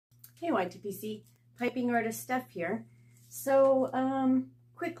Hey Y2PC, Piping Artist Steph here. So,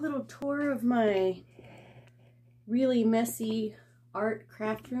 quick little tour of my really messy art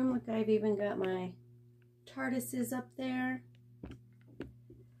craft room. Look, I've even got my TARDISes up there.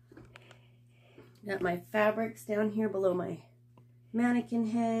 Got my fabrics down here below my mannequin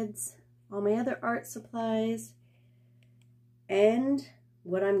heads, all my other art supplies, and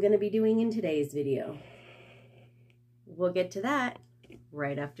what I'm going to be doing in today's video. We'll get to that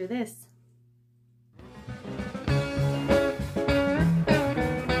right after this.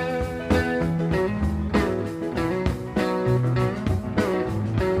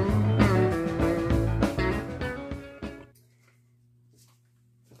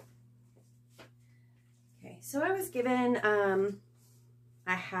 Okay, so I was given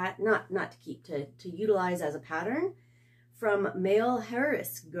a hat, not to keep, to utilize as a pattern from Male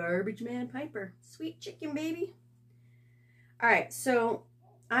Harris, Garbage Man Piper. Sweet chicken, baby. All right, so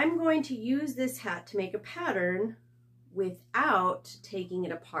I'm going to use this hat to make a pattern without taking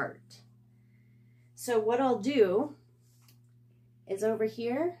it apart. So what I'll do is over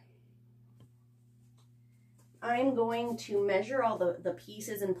here, I'm going to measure all the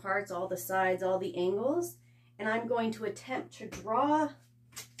pieces and parts, all the sides, all the angles, and I'm going to attempt to draw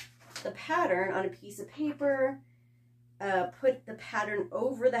the pattern on a piece of paper, put the pattern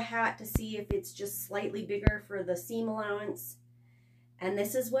over the hat to see if it's just slightly bigger for the seam allowance. And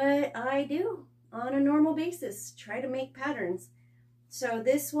this is what I do on a normal basis, try to make patterns. So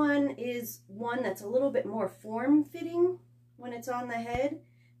this one is one that's a little bit more form-fitting when it's on the head.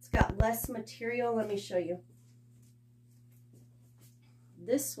 It's got less material. Let me show you.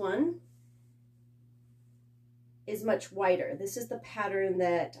 This one is much wider. This is the pattern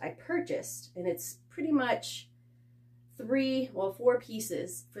that I purchased, and it's pretty much 4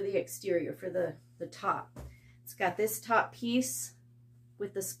 pieces for the exterior, for the top. It's got this top piece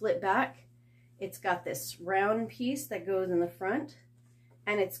with the split back. It's got this round piece that goes in the front,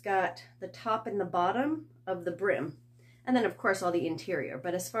 and it's got the top and the bottom of the brim. And then of course all the interior,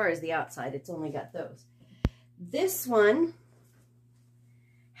 but as far as the outside, it's only got those. This one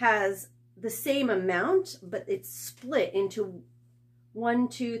has the same amount, but it's split into 1,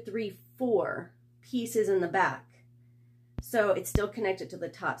 2, 3, 4 pieces in the back. So it's still connected to the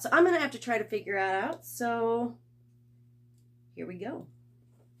top. So I'm gonna have to try to figure that out. So here we go.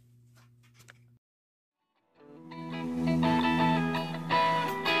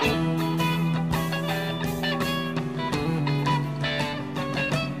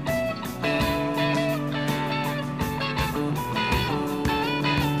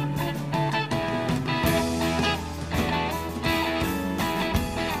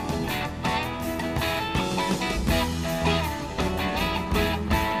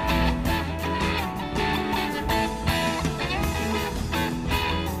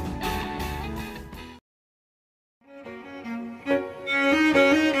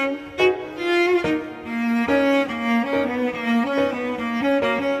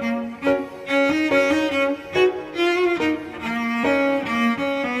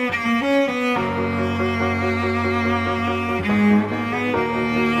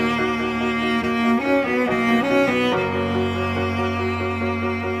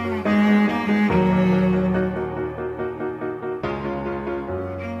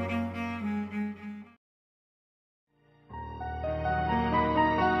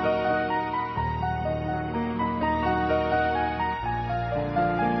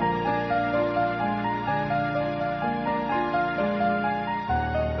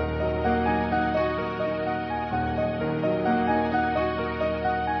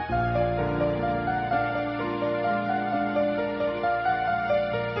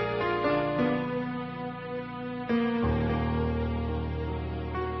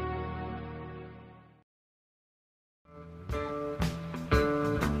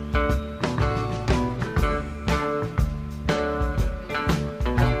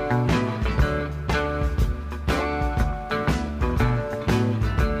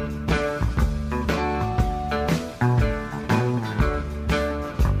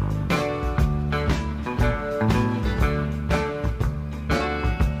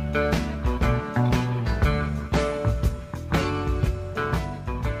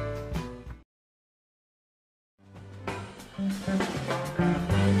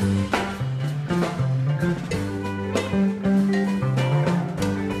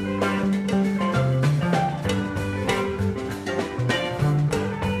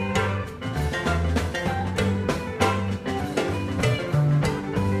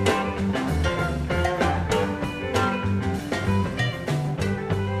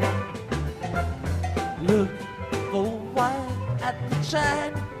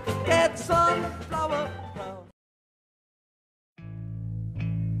 get sunflower brown.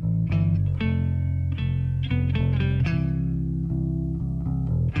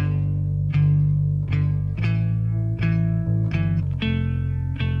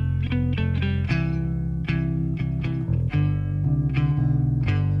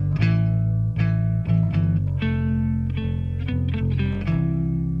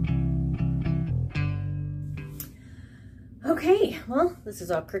 Okay, well, this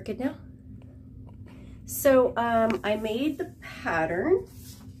is all crooked now. So I made the pattern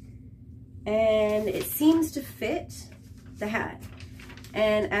and it seems to fit the hat.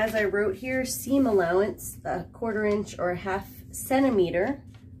 And as I wrote here, seam allowance, a 1/4 inch or a 1/2 centimeter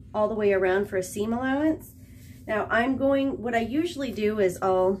all the way around for a seam allowance. Now what I usually do is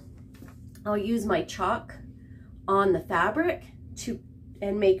I'll use my chalk on the fabric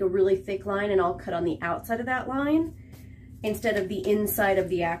and make a really thick line, and I'll cut on the outside of that line instead of the inside of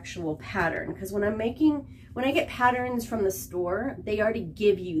the actual pattern. Because when I get patterns from the store, they already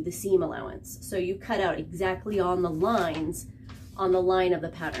give you the seam allowance. So you cut out exactly on the lines, on the line of the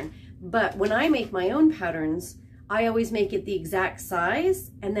pattern. But when I make my own patterns, I always make it the exact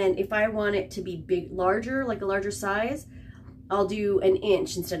size. And then if I want it to be larger, like a larger size, I'll do 1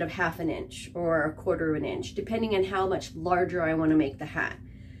 inch instead of 1/2 inch or a 1/4 inch, depending on how much larger I want to make the hat.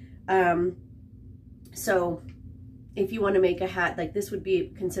 So if you want to make a hat like this would be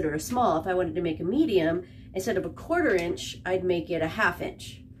considered a small. If I wanted to make a medium, instead of a 1/4 inch, I'd make it a 1/2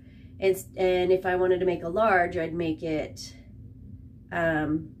 inch. And if I wanted to make a large, I'd make it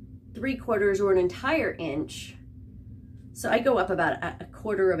 3/4 or an entire inch. So I go up about a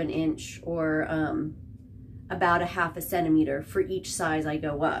 1/4 inch or about a 1/2 centimeter for each size I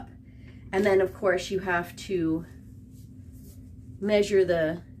go up. And then of course you have to measure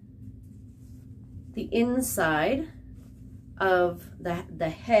the inside of the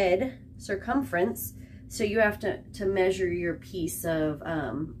head circumference. So you have to measure your piece of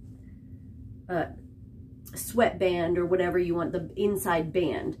sweatband or whatever you want, the inside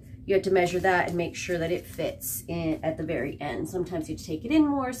band. You have to measure that and make sure that it fits at the very end. Sometimes you take it in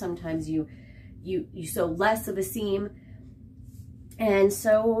more, sometimes you sew less of a seam. And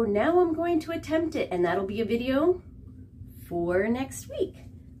so now I'm going to attempt it, and that'll be a video for next week.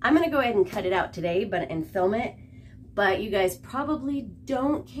 I'm gonna go ahead and cut it out today and film it, but you guys probably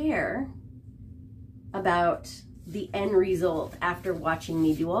don't care about the end result after watching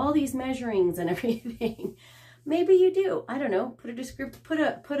me do all these measurings and everything. Maybe you do. I don't know. Put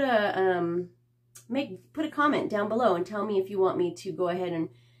a comment down below and tell me if you want me to go ahead and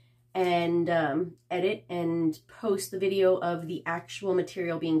edit and post the video of the actual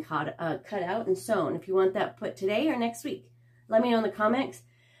material being cut out and sewn. If you want that put today or next week, let me know in the comments.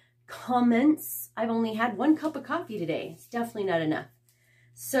 I've only had 1 cup of coffee today. It's definitely not enough.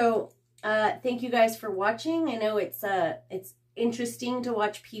 So thank you guys for watching. I know it's interesting to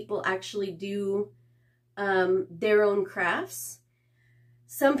watch people actually do their own crafts.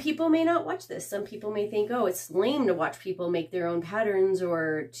 Some people may not watch this. Some people may think, oh, it's lame to watch people make their own patterns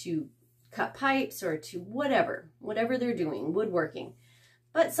or to cut pipes or to whatever they're doing, woodworking.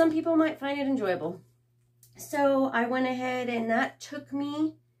 But some people might find it enjoyable. So I went ahead and that took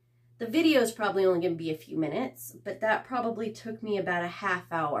me, the video is probably only going to be a few minutes, but that probably took me about a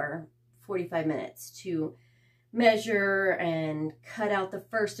 1/2 hour, 45 minutes to measure and cut out the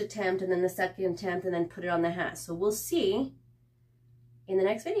first attempt and then the second attempt and then put it on the hat. So we'll see in the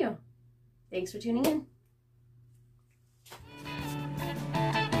next video. Thanks for tuning in.